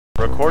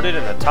Recorded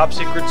in a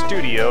top-secret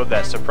studio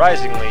that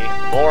surprisingly,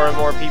 more and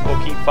more people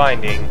keep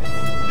finding,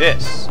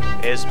 this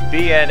is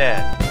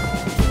BNN.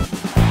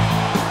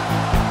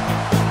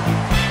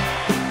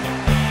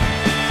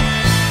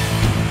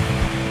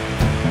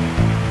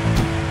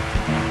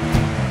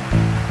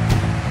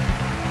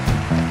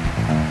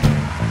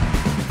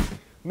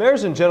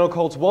 Mares and gentle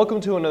colts, welcome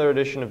to another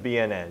edition of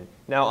BNN.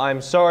 Now,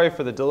 I'm sorry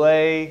for the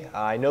delay.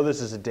 I know this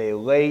is a day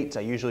late.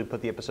 I usually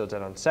put the episodes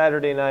out on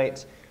Saturday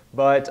night,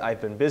 but I've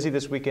been busy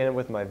this weekend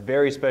with my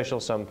very special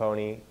sun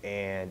pony,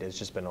 and it's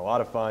just been a lot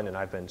of fun, and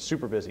I've been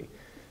super busy.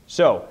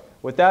 So,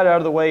 with that out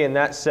of the way and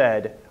that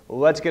said,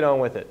 let's get on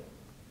with it.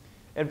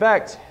 In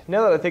fact,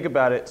 now that I think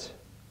about it,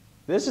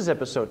 this is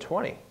episode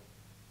 20.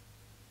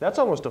 That's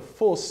almost a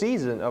full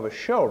season of a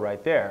show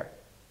right there.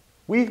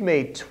 We've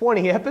made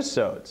 20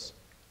 episodes.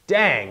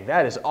 Dang,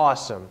 that is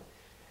awesome.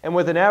 And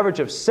with an average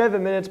of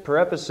 7 minutes per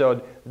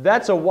episode,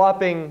 that's a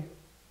whopping...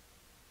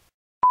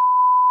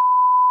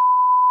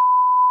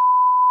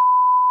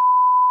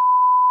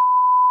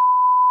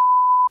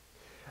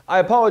 I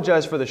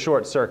apologize for the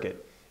short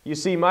circuit. You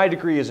see, my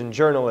degree is in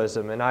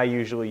journalism, and I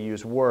usually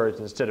use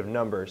words instead of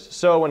numbers.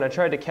 So when I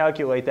tried to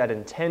calculate that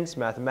intense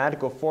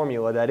mathematical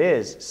formula that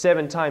is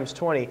 7 times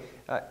 20,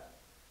 I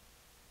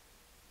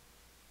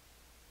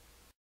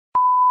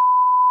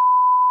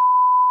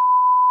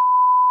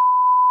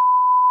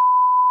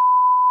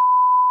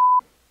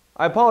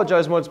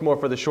apologize once more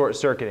for the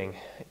short-circuiting.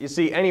 You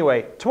see,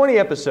 anyway, 20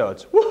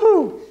 episodes.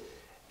 Woohoo!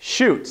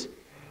 Shoot!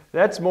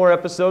 That's more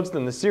episodes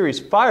than the series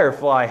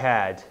Firefly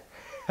had.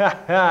 Ha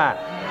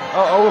ha!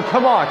 Oh,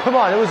 come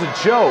on, it was a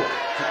joke.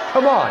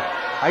 Come on.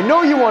 I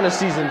know you want a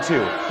season 2,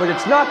 but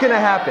it's not gonna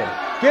happen.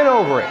 Get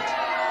over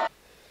it.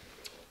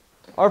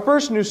 Our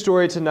first news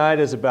story tonight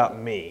is about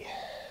me.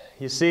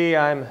 You see,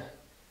 I'm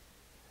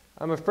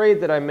afraid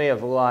that I may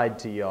have lied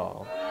to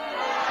y'all.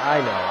 I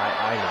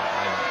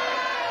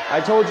know. I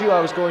told you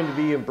I was going to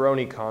be in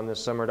BronyCon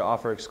this summer to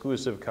offer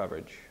exclusive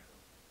coverage.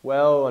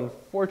 Well,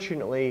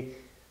 unfortunately,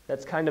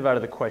 that's kind of out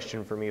of the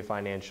question for me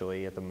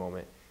financially at the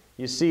moment.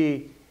 You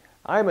see,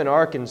 I'm in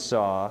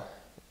Arkansas,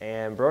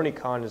 and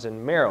BronyCon is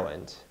in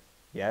Maryland.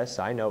 Yes,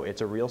 I know,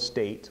 it's a real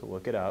state,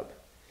 look it up.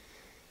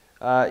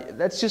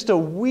 That's just a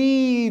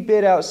wee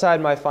bit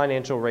outside my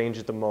financial range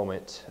at the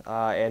moment,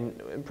 and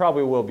it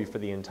probably will be for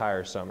the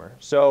entire summer.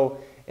 So,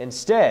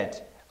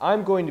 instead,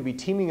 I'm going to be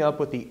teaming up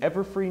with the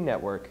Everfree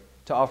Network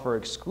to offer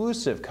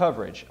exclusive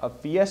coverage of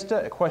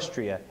Fiesta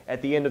Equestria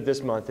at the end of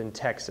this month in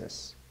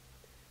Texas.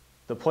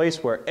 The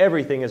place where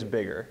everything is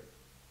bigger,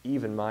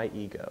 even my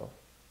ego.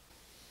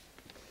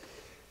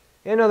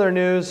 In other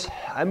news,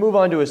 I move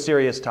on to a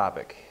serious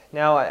topic.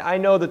 Now, I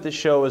know that this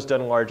show is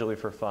done largely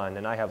for fun,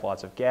 and I have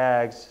lots of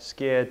gags,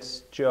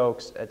 skits,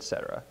 jokes,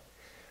 etc.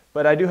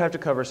 But I do have to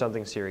cover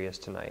something serious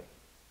tonight.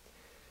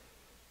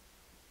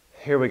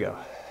 Here we go.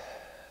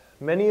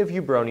 Many of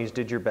you bronies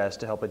did your best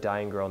to help a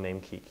dying girl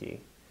named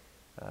Kiki.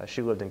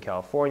 She lived in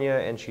California,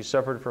 and she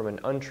suffered from an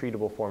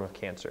untreatable form of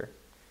cancer.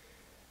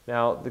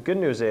 Now, the good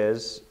news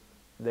is,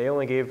 they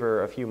only gave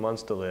her a few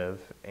months to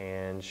live,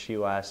 and she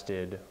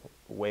lasted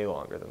way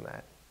longer than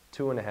that,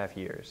 2.5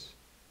 years.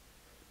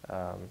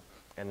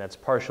 And that's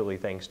partially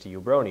thanks to you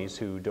bronies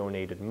who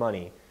donated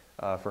money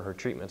for her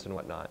treatments and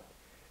whatnot.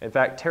 In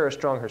fact, Tara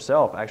Strong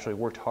herself actually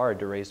worked hard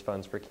to raise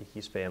funds for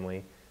Kiki's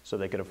family so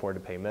they could afford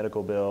to pay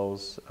medical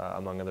bills,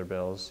 among other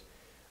bills.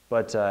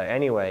 But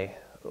anyway,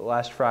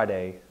 last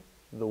Friday,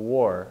 the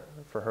war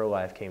for her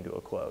life came to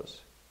a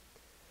close.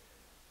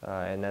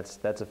 And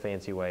that's a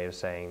fancy way of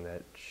saying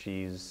that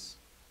she's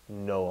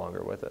no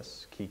longer with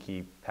us.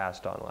 Kiki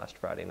passed on last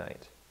Friday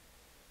night.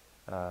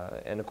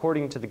 And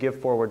according to the Give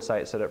Forward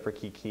site set up for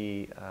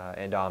Kiki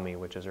and Ami,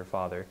 which is her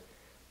father,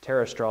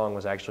 Tara Strong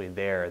was actually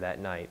there that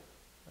night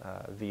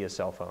via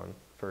cell phone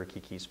for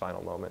Kiki's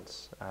final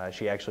moments.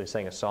 She actually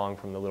sang a song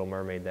from The Little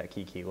Mermaid that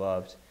Kiki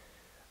loved.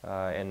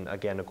 And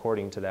again,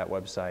 according to that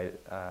website,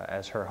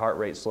 as her heart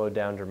rate slowed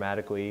down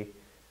dramatically,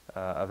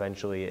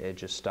 eventually it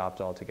just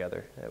stopped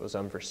altogether. It was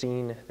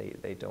unforeseen.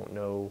 They don't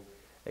know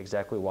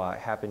exactly why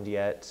it happened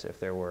yet, if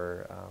there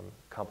were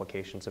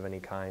complications of any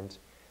kind.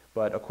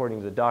 But according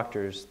to the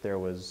doctors, there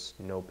was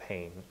no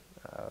pain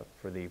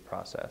for the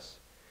process.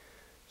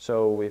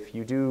 So if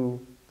you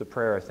do the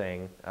prayer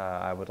thing,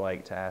 I would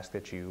like to ask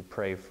that you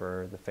pray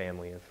for the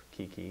family of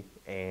Kiki.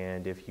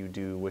 And if you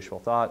do wishful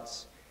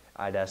thoughts,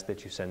 I'd ask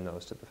that you send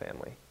those to the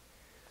family.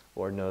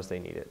 Lord knows they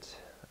need it.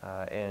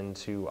 And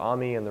to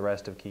Ami and the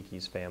rest of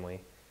Kiki's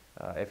family,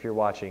 if you're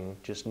watching,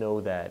 just know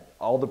that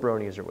all the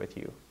bronies are with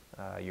you.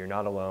 You're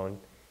not alone.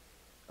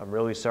 I'm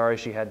really sorry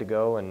she had to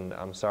go, and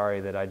I'm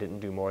sorry that I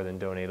didn't do more than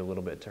donate a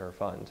little bit to her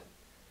fund.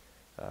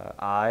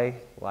 I,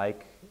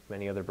 like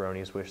many other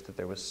bronies, wish that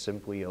there was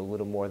simply a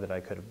little more that I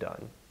could have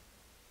done.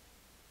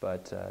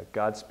 But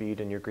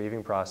Godspeed in your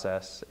grieving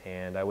process,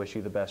 and I wish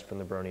you the best from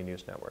the Brony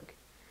News Network.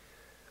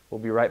 We'll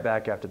be right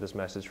back after this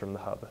message from the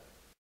Hub.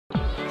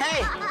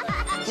 Hey,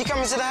 you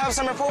coming to the Hub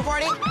Summer Pool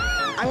Party?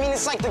 I mean,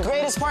 it's like the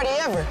greatest party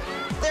ever.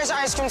 There's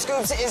ice cream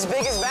scoops as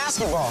big as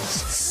basketballs.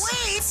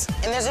 Sweet!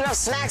 And there's enough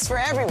snacks for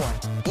everyone,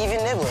 even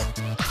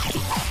Niblet.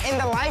 And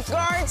the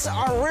lifeguards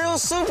are real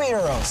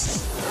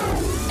superheroes.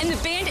 And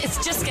the band is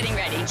just getting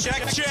ready.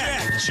 Check,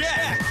 check,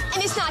 check.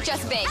 And it's not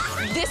just big.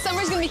 This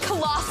summer's gonna be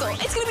colossal.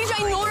 It's gonna be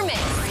ginormous.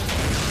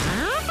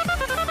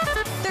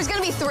 There's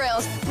gonna be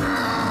thrills.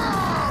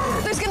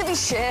 There's gonna be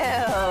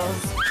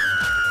chills.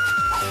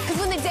 Because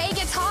when the day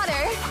gets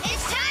hotter,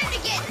 It's time to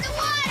get in the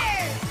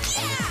water!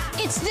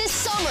 Yeah! it's this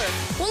summer.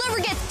 We'll never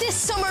get this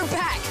summer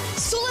back.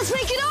 So let's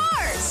make it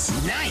ours.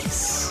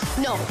 Nice.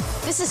 No,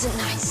 this isn't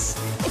nice.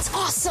 It's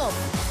awesome,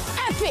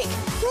 epic,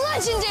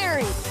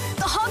 legendary.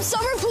 The Hub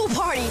Summer Pool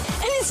Party,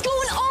 and it's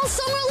going all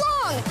summer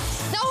long.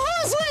 Now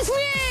who's with me?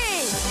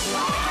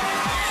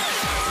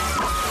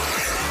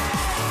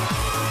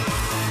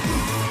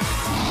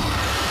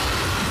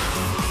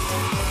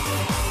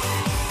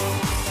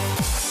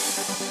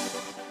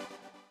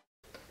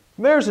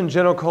 Mares and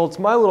Gentle Colts,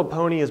 My Little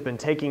Pony has been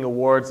taking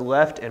awards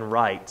left and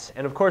right.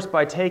 And of course,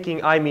 by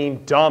taking, I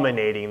mean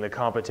dominating the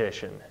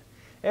competition.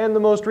 And the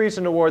most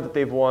recent award that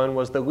they've won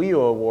was the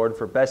Leo Award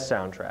for Best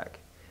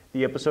Soundtrack.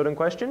 The episode in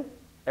question?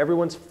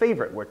 Everyone's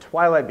favorite, where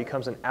Twilight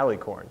becomes an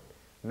alicorn.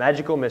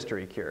 Magical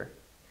Mystery Cure.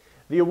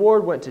 The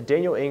award went to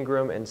Daniel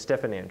Ingram and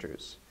Stephen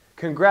Andrews.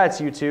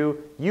 Congrats, you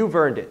two. You've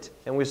earned it.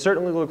 And we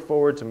certainly look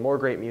forward to more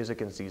great music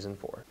in Season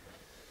 4.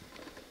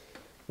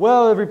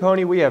 Well, every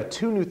pony, we have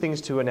two new things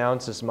to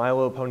announce as My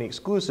Little Pony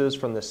exclusives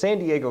from the San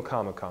Diego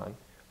Comic-Con.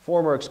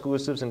 Former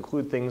exclusives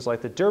include things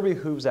like the Derby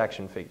Hooves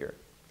action figure.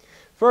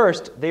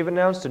 First, they've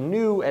announced a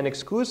new and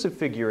exclusive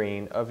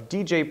figurine of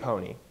DJ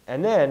Pony,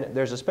 and then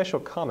there's a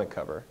special comic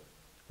cover.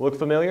 Look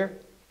familiar?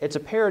 It's a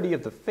parody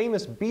of the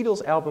famous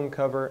Beatles album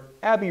cover,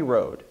 Abbey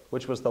Road,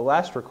 which was the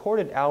last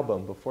recorded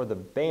album before the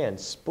band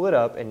split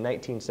up in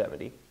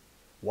 1970.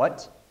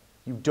 What?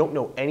 You don't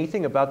know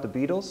anything about the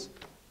Beatles?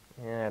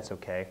 That's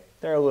okay.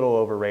 They're a little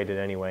overrated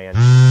anyway, and...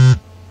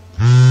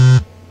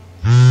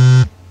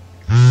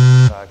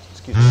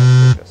 excuse me,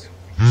 let's take this.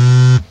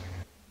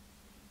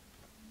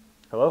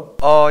 Hello?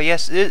 Oh,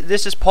 yes,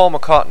 this is Paul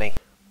McCartney.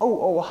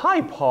 Oh, hi,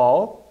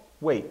 Paul.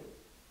 Wait,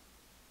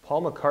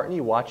 Paul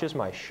McCartney watches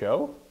my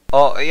show?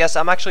 Oh, yes,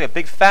 I'm actually a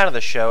big fan of the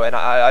show, and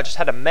I just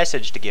had a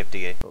message to give to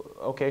you.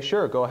 Okay,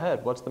 sure, go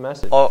ahead. What's the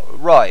message? Oh,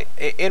 right.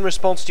 In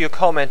response to your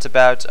comment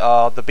about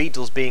the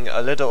Beatles being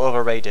a little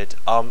overrated,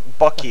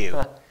 buck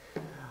you.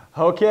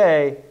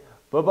 Okay,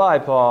 bye-bye,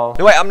 Paul.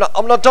 No, wait, I'm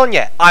not done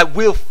yet. I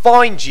will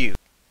find you.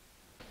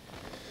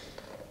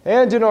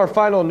 And in our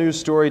final news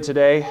story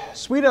today,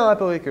 Sweet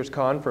Apple Acres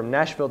Con from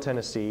Nashville,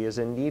 Tennessee is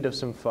in need of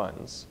some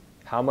funds.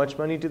 How much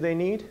money do they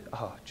need?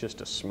 Oh, just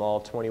a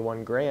small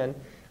 21 grand.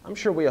 I'm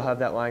sure we'll have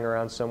that lying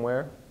around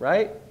somewhere,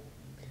 right?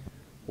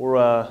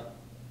 Or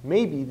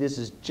maybe this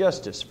is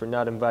justice for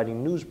not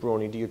inviting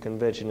Newsbrony to your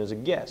convention as a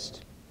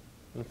guest.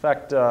 In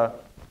fact,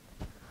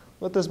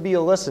 let this be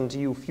a lesson to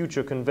you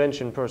future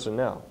convention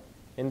personnel.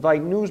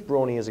 Invite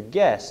Newsbrony as a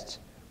guest,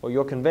 or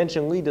your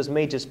convention leaders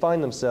may just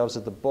find themselves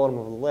at the bottom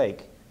of the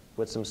lake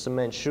with some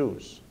cement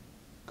shoes.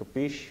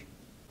 Capiche?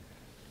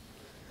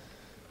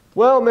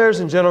 Well, Mares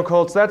and Gentle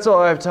Colts, that's all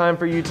I have time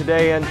for you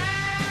today, and...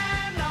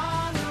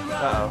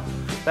 Uh-oh.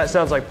 That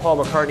sounds like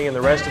Paul McCartney and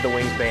the rest of the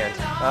Wings band.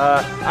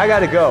 I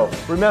gotta go.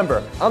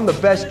 Remember, I'm the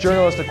best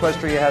journalist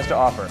Equestria has to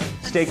offer.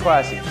 Stay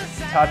classy.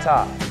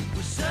 Ta-ta.